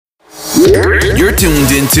You're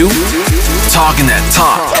tuned into Talking That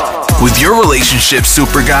Talk with your relationship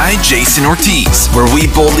super guy, Jason Ortiz, where we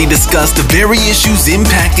boldly discuss the very issues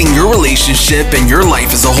impacting your relationship and your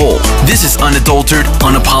life as a whole. This is unadulterated,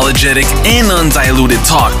 unapologetic, and undiluted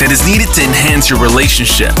talk that is needed to enhance your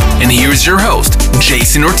relationship. And here's your host,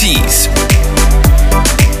 Jason Ortiz.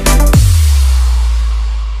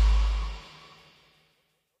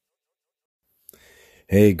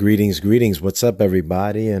 Hey, greetings. What's up,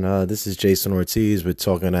 everybody? And this is Jason Ortiz with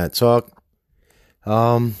Talking That Talk.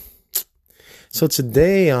 So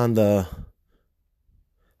today on the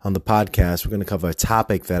podcast, we're going to cover a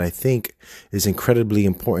topic that I think is incredibly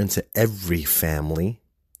important to every family,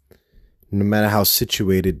 no matter how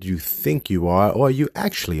situated you think you are or you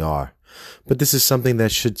actually are. But this is something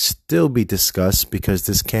that should still be discussed because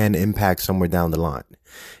this can impact somewhere down the line.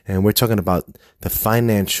 And we're talking about the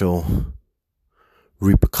financial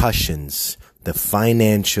repercussions, the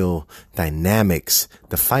financial dynamics,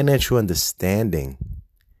 the financial understanding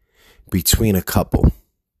between a couple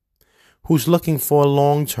who's looking for a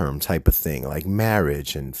long-term type of thing like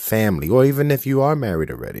marriage and family, or even if you are married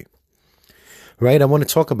already. Right? I want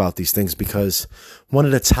to talk about these things because one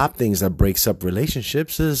of the top things that breaks up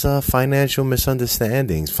relationships is financial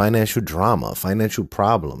misunderstandings, financial drama, financial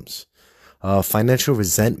problems, financial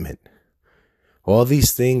resentment. All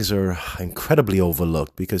these things are incredibly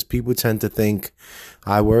overlooked because people tend to think,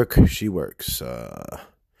 I work, she works.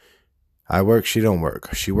 I work, she don't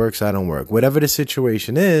work. She works, I don't work. Whatever the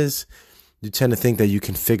situation is, you tend to think that you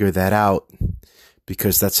can figure that out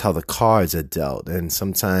because that's how the cards are dealt. And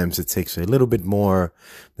sometimes it takes a little bit more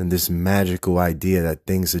than this magical idea that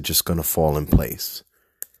things are just going to fall in place.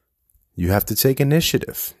 You have to take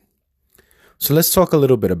initiative. So let's talk a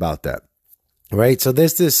little bit about that. Right. So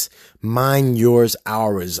there's this mine, yours,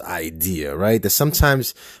 ours idea, right? That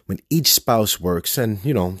sometimes when each spouse works and,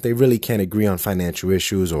 they really can't agree on financial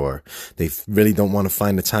issues or they really don't want to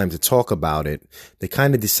find the time to talk about it, they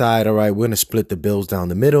kind of decide, all right, we're going to split the bills down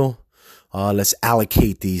the middle. Let's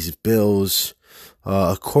allocate these bills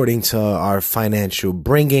according to our financial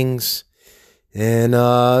bringings. And,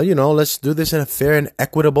 let's do this in a fair and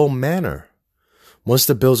equitable manner. Once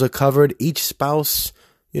the bills are covered, each spouse,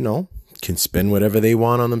 can spend whatever they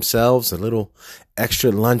want on themselves, a little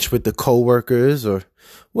extra lunch with the coworkers or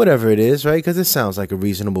whatever it is, right? Because it sounds like a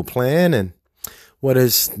reasonable plan. And what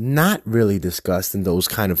is not really discussed in those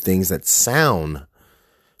kind of things that sound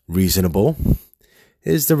reasonable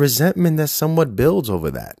is the resentment that somewhat builds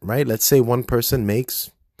over that, right? Let's say one person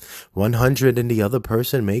makes 100 and the other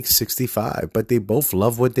person makes 65, but they both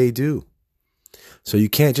love what they do. So you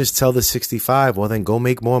can't just tell the 65, well, then go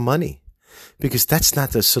make more money. Because that's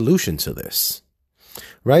not the solution to this,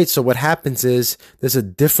 right? So what happens is there's a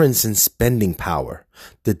difference in spending power.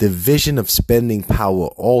 The division of spending power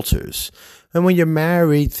alters. And when you're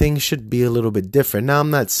married, things should be a little bit different. Now,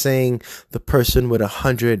 I'm not saying the person with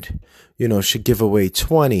 100, should give away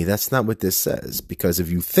 20. That's not what this says. Because if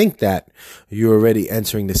you think that, you're already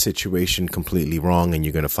entering the situation completely wrong and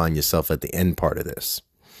you're going to find yourself at the end part of this.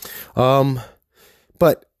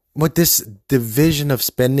 But what this division of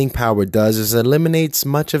spending power does is eliminates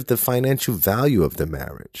much of the financial value of the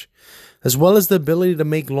marriage, as well as the ability to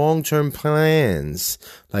make long-term plans,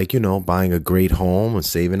 like, buying a great home and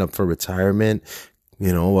saving up for retirement,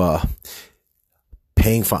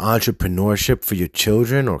 paying for entrepreneurship for your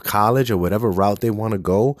children or college or whatever route they want to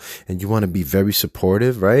go. And you want to be very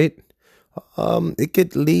supportive, right? It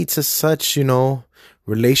could lead to such,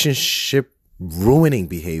 relationship ruining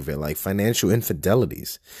behavior like financial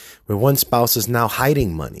infidelities, where one spouse is now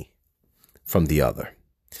hiding money from the other.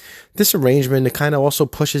 This arrangement, it kind of also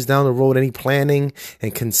pushes down the road any planning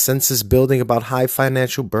and consensus building about high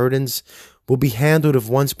financial burdens will be handled if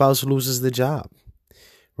one spouse loses the job,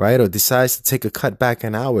 right? Or decides to take a cut back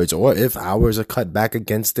in hours, or if hours are cut back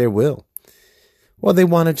against their will. Or they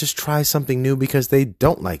want to just try something new because they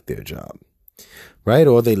don't like their job. Right?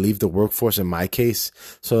 Or they leave the workforce in my case.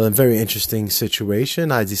 So in a very interesting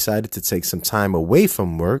situation, I decided to take some time away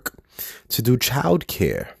from work to do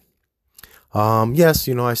childcare. Yes,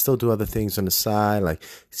 I still do other things on the side, like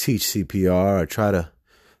teach CPR. I try to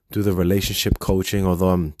do the relationship coaching, although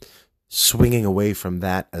I'm swinging away from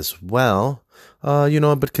that as well.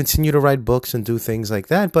 But continue to write books and do things like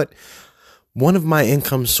that. But one of my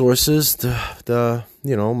income sources,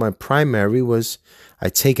 my primary was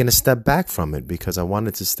I'd taken a step back from it because I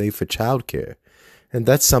wanted to stay for childcare. And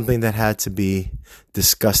that's something that had to be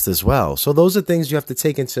discussed as well. So those are things you have to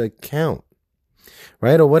take into account,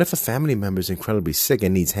 right? Or what if a family member is incredibly sick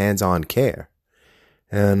and needs hands-on care?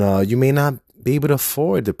 And you may not be able to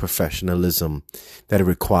afford the professionalism that it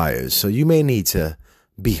requires. So you may need to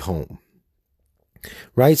be home.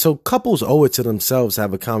 right? So couples owe it to themselves to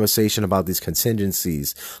have a conversation about these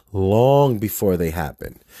contingencies long before they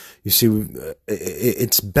happen. You see,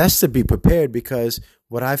 it's best to be prepared, because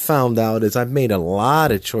what I found out is I've made a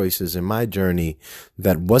lot of choices in my journey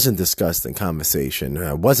that wasn't discussed in conversation, and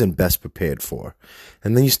I wasn't best prepared for.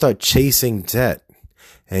 And then you start chasing debt,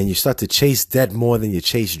 and you start to chase debt more than you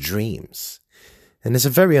chase dreams. And it's a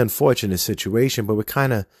very unfortunate situation, but we're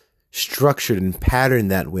kind of structured and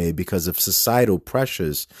patterned that way because of societal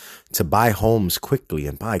pressures to buy homes quickly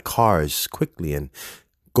and buy cars quickly and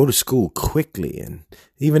go to school quickly. And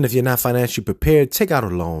even if you're not financially prepared, take out a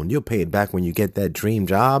loan. You'll pay it back when you get that dream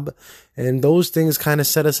job. And those things kind of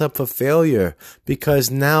set us up for failure, because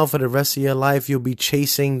now for the rest of your life, you'll be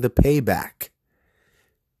chasing the payback.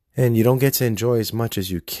 And you don't get to enjoy as much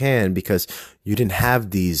as you can because you didn't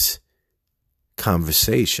have these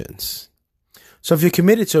conversations. So if you're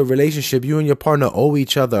committed to a relationship, you and your partner owe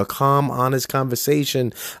each other a calm, honest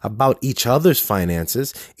conversation about each other's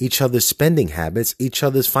finances, each other's spending habits, each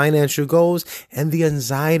other's financial goals, and the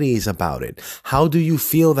anxieties about it. How do you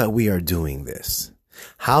feel that we are doing this?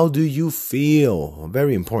 How do you feel? A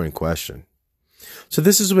very important question. So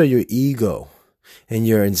this is where your ego and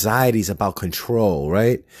your anxieties about control,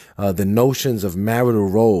 right? The notions of marital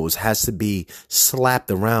roles has to be slapped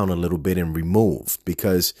around a little bit and removed,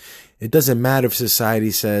 because it doesn't matter if society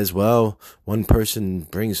says, well, one person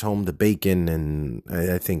brings home the bacon, and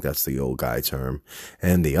I think that's the old guy term,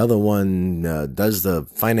 and the other one does the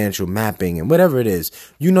financial mapping, and whatever it is.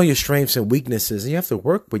 You know your strengths and weaknesses, and you have to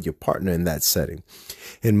work with your partner in that setting.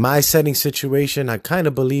 In my setting situation, I kind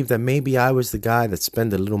of believe that maybe I was the guy that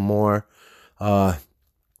spent a little more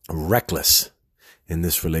reckless in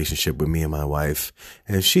this relationship with me and my wife.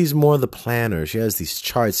 And she's more the planner. She has these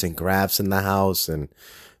charts and graphs in the house and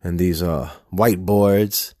these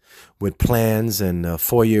whiteboards with plans and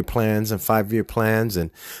 4-year plans and 5-year plans.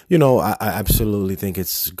 And, you know, I absolutely think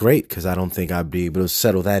it's great, because I don't think I'd be able to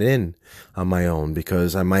settle that in on my own,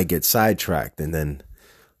 because I might get sidetracked and then,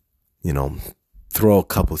 you know, throw a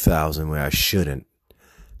couple thousand where I shouldn't.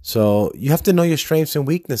 So you have to know your strengths and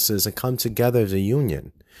weaknesses and come together as a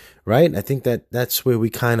union, right? I think that's where we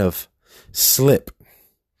kind of slip.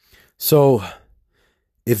 So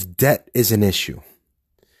if debt is an issue,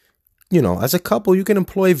 you know, as a couple, you can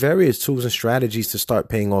employ various tools and strategies to start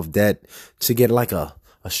paying off debt to get like a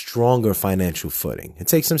stronger financial footing. It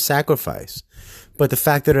takes some sacrifice. But the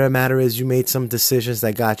fact of the matter is, you made some decisions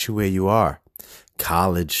that got you where you are.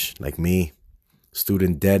 College, like me,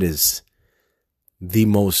 student debt is the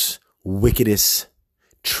most wickedest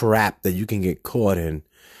trap that you can get caught in,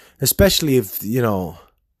 especially if, you know,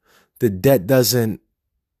 the debt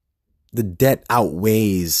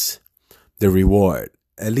outweighs the reward,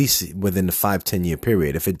 at least within the 5-10 year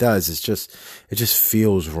period. If it does, it just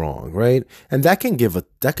feels wrong, right? And that could give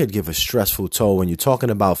a stressful toll when you're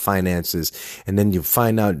talking about finances, and then you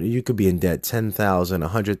find out you could be in debt $10,000,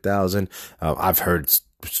 $100,000. I've heard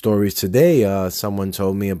stories today. Someone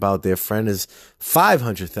told me about their friend is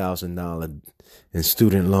 $500,000 in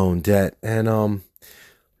student loan debt, and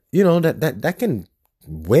you know that can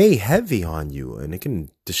weigh heavy on you, and it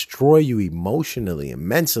can destroy you emotionally and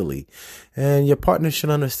mentally. And your partner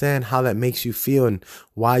should understand how that makes you feel and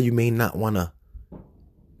why you may not want to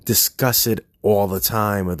discuss it all the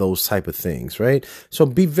time or those type of things, right? So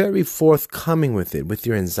be very forthcoming with it, with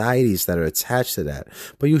your anxieties that are attached to that.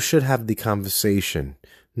 But you should have the conversation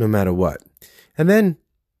no matter what. And then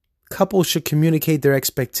couples should communicate their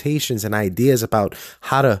expectations and ideas about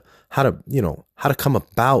how to come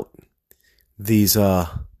about these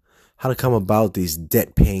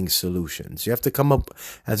debt paying solutions. You have to come up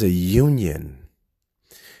as a union.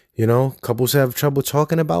 You know, couples who have trouble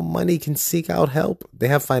talking about money can seek out help. They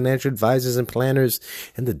have financial advisors and planners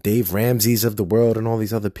and the Dave Ramseys of the world and all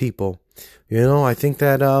these other people. You know, I think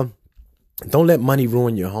that don't let money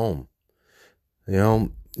ruin your home. You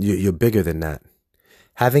know, you're bigger than that.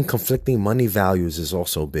 Having conflicting money values is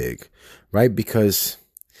also big, right? Because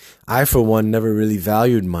I, for one, never really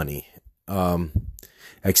valued money,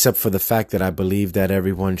 except for the fact that I believe that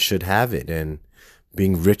everyone should have it and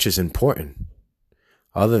being rich is important.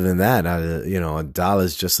 Other than that, a dollar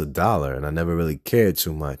is just a dollar, and I never really cared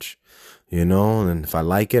too much, you know, and if I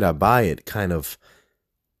like it, I buy it. Kind of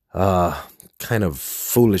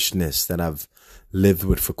foolishness that I've lived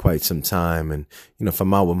with for quite some time. And, you know, if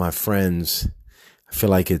I'm out with my friends, I feel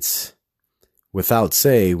like it's without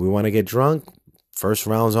say, we want to get drunk, first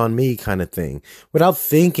round's on me kind of thing, without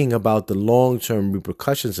thinking about the long-term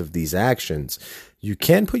repercussions of these actions. You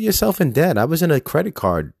can put yourself in debt. I was in a credit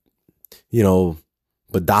card,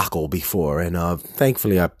 bodacle before, and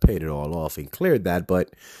thankfully I paid it all off and cleared that.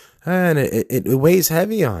 But and it weighs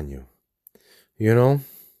heavy on you, you know?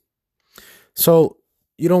 So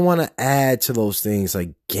you don't want to add to those things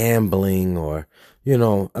like gambling or,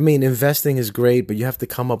 investing is great, but you have to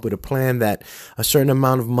come up with a plan that a certain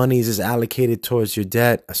amount of monies is allocated towards your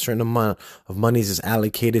debt. A certain amount of monies is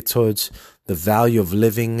allocated towards the value of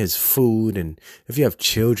living is food. And if you have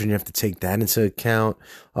children, you have to take that into account.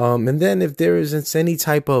 And then if there isn't any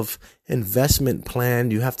type of investment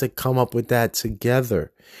plan, you have to come up with that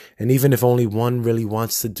together. And even if only one really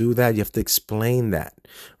wants to do that, you have to explain that,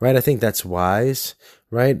 right? I think that's wise.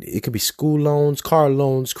 Right? It could be school loans, car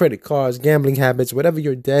loans, credit cards, gambling habits, whatever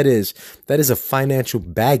your debt is, that is a financial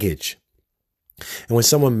baggage. And when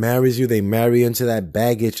someone marries you, they marry into that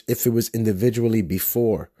baggage if it was individually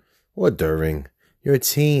before or during. You're a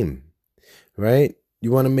team, right?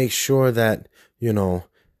 You want to make sure that,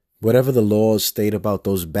 whatever the laws state about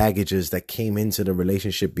those baggages that came into the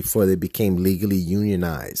relationship before they became legally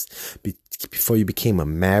unionized, before you became a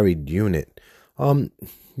married unit,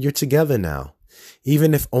 you're together now.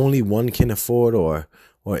 Even if only one can afford or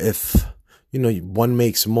if, one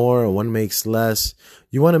makes more or one makes less,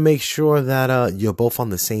 you want to make sure that you're both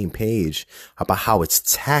on the same page about how it's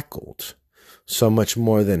tackled. So much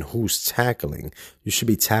more than who's tackling. You should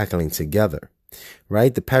be tackling together,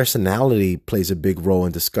 right? The personality plays a big role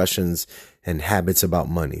in discussions and habits about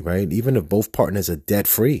money, right? Even if both partners are debt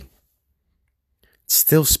free,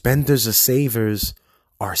 still spenders or savers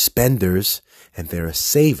are spenders and there are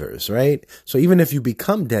savers, right? So even if you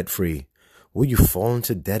become debt free, will you fall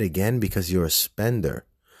into debt again because you're a spender?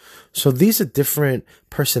 So these are different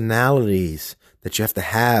personalities that you have to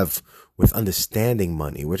have with understanding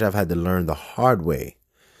money, which I've had to learn the hard way.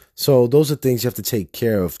 So those are things you have to take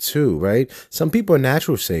care of too, right? Some people are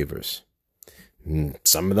natural savers.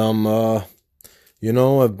 Some of them,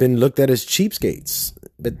 have been looked at as cheapskates,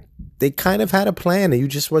 but they kind of had a plan and you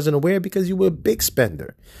just wasn't aware because you were a big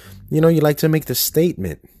spender. You like to make the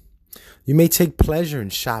statement. You may take pleasure in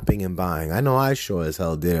shopping and buying. I know I sure as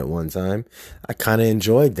hell did at one time. I kind of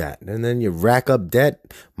enjoyed that. And then you rack up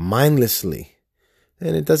debt mindlessly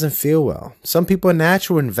and it doesn't feel well. Some people are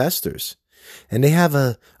natural investors and they have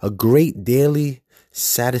a great daily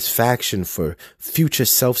satisfaction for future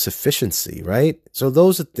self-sufficiency, right? So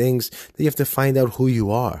those are things that you have to find out who you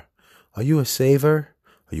are. Are you a saver?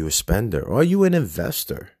 Are you a spender? Or are you an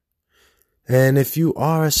investor? And if you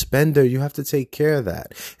are a spender, you have to take care of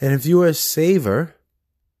that. And if you are a saver,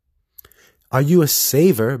 are you a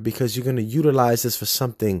saver because you're going to utilize this for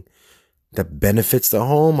something that benefits the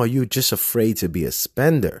home? Or are you just afraid to be a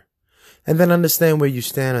spender? And then understand where you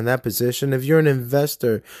stand in that position. If you're an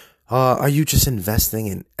investor, are you just investing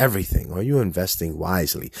in everything? Or are you investing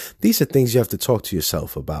wisely? These are things you have to talk to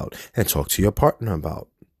yourself about and talk to your partner about.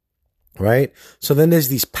 Right? So then there's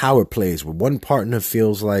these power plays where one partner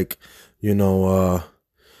feels like, I'm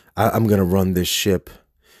going to run this ship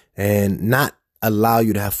and not allow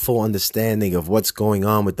you to have full understanding of what's going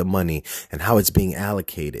on with the money and how it's being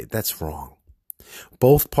allocated. That's wrong.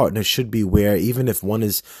 Both partners should be aware, even if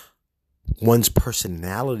one's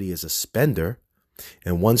personality is a spender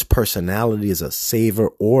and one's personality is a saver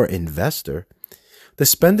or investor, the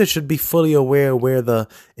spender should be fully aware where the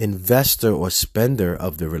investor or spender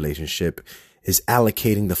of the relationship is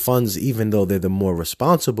allocating the funds. Even though they're the more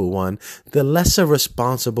responsible one, the lesser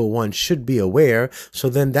responsible one should be aware. So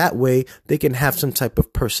then that way they can have some type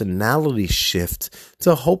of personality shift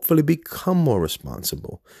to hopefully become more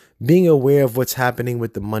responsible. Being aware of what's happening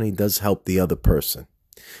with the money does help the other person.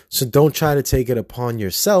 So don't try to take it upon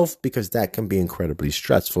yourself because that can be incredibly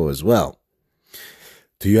stressful as well.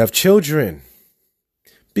 Do you have children?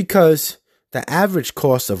 Because the average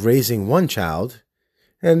cost of raising one child,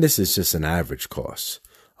 and this is just an average cost,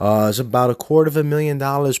 is about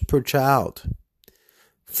 $250,000 per child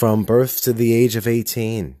from birth to the age of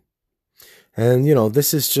 18. And,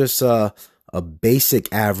 this is just a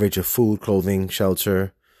basic average of food, clothing,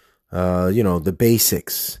 shelter, the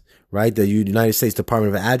basics, right? The United States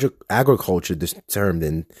Department of Agriculture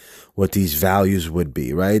determined what these values would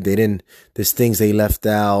be, right? There's things they left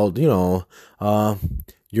out,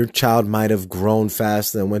 your child might have grown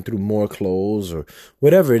faster and went through more clothes or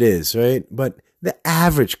whatever it is, right? But the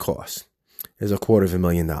average cost is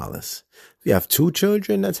 $250,000. If you have 2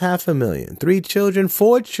 children, that's $500,000. 3 children,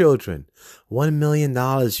 4 children, $1 million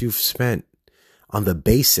you've spent on the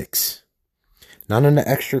basics, not on the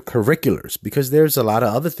extracurriculars, because there's a lot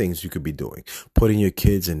of other things you could be doing. Putting your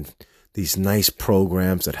kids in these nice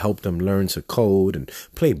programs that help them learn to code and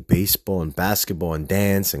play baseball and basketball and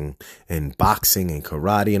dance and boxing and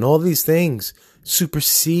karate and all these things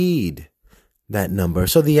supersede that number.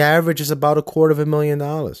 So the average is about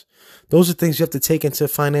 $250,000. Those are things you have to take into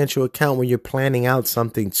financial account when you're planning out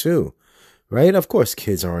something too, right? Of course,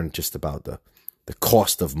 kids aren't just about the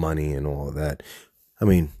cost of money and all of that. I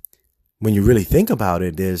mean, when you really think about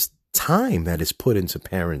it, there's time that is put into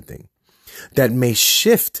parenting that may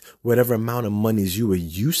shift whatever amount of monies you were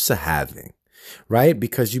used to having, right?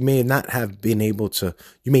 Because you may not have been able to,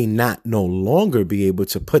 you may not no longer be able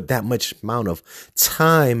to put that much amount of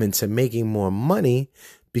time into making more money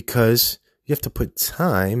because you have to put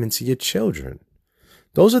time into your children.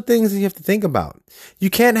 Those are things that you have to think about. You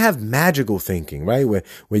can't have magical thinking, right? Where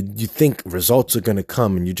you think results are going to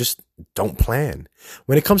come and you just don't plan.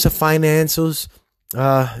 When it comes to financials,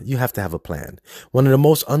 you have to have a plan. One of the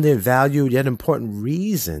most undervalued yet important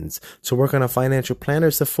reasons to work on a financial planner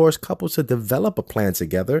is to force couples to develop a plan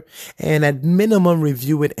together and at minimum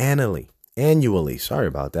review it annually. Sorry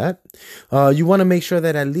about that. You want to make sure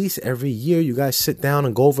that at least every year you guys sit down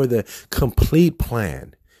and go over the complete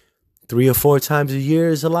plan. 3 or 4 times a year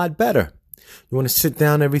is a lot better. You want to sit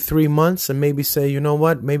down every 3 months and maybe say, you know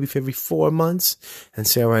what, maybe for every 4 months and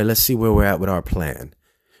say, all right, let's see where we're at with our plan.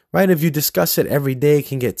 Right? If you discuss it every day, it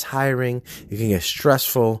can get tiring. It can get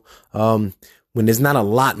stressful. When there's not a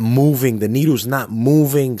lot moving, the needle's not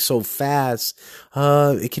moving so fast,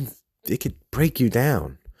 it could break you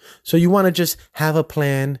down. So you want to just have a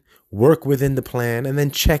plan, work within the plan, and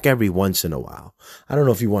then check every once in a while. I don't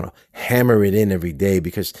know if you want to hammer it in every day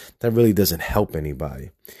because that really doesn't help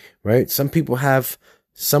anybody, right? Some people have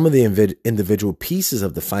some of the individual pieces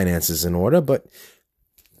of the finances in order, but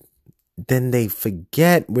then they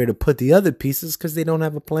forget where to put the other pieces because they don't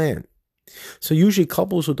have a plan. So usually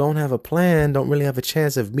couples who don't have a plan don't really have a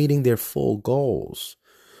chance of meeting their full goals.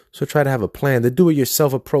 So try to have a plan. The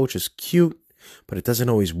do-it-yourself approach is cute, but it doesn't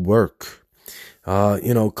always work.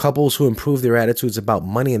 Couples who improve their attitudes about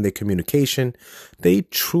money and their communication, they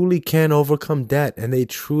truly can overcome debt and they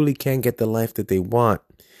truly can get the life that they want.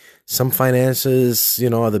 Some finances,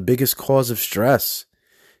 are the biggest cause of stress.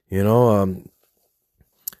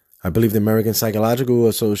 I believe the American Psychological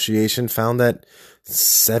Association found that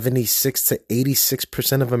 76 to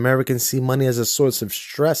 86% of Americans see money as a source of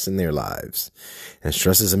stress in their lives. And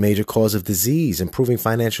stress is a major cause of disease. Improving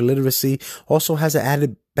financial literacy also has an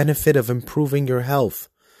added benefit of improving your health.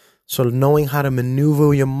 So knowing how to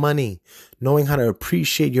maneuver your money, knowing how to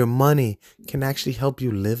appreciate your money can actually help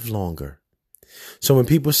you live longer. So when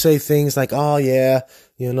people say things like, oh yeah,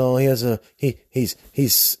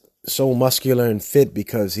 he's so muscular and fit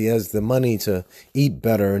because he has the money to eat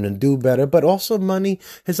better and to do better, but also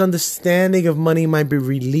his understanding of money might be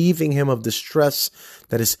relieving him of the stress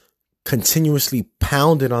that is continuously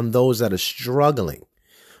pounded on those that are struggling,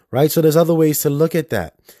 right? So there's other ways to look at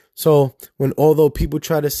that. So although people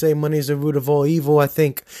try to say money is the root of all evil, I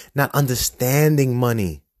think not understanding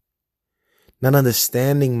money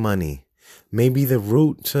may be the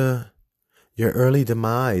root to your early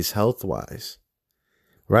demise health-wise.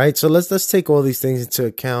 Right. So let's take all these things into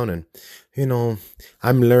account. And,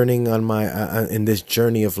 I'm learning on my in this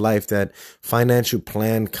journey of life that financial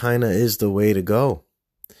plan kind of is the way to go.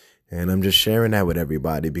 And I'm just sharing that with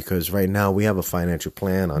everybody because right now we have a financial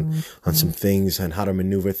plan on some things and how to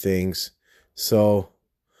maneuver things. So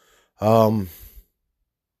don't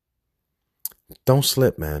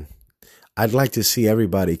slip, man. I'd like to see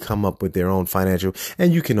everybody come up with their own financial,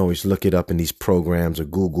 and you can always look it up in these programs or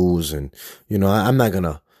Googles. And, I'm not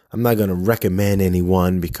going to recommend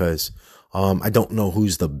anyone because, I don't know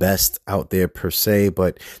who's the best out there per se,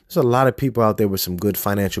 but there's a lot of people out there with some good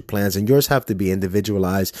financial plans, and yours have to be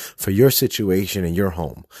individualized for your situation and your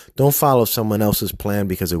home. Don't follow someone else's plan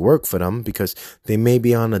because it worked for them, because they may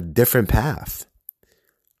be on a different path,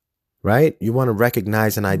 right? You want to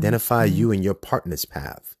recognize and identify you and your partner's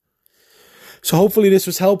path. So hopefully this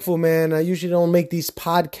was helpful, man. I usually don't make these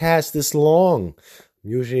podcasts this long.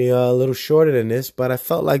 I'm usually a little shorter than this, but I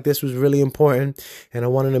felt like this was really important, and I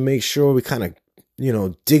wanted to make sure we kind of,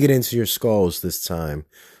 dig it into your skulls this time.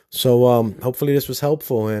 So hopefully this was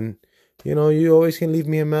helpful, and, you always can leave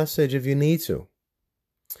me a message if you need to.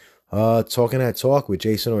 Talking that talk with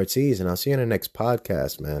Jason Ortiz, and I'll see you in the next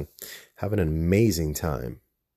podcast, man. Have an amazing time.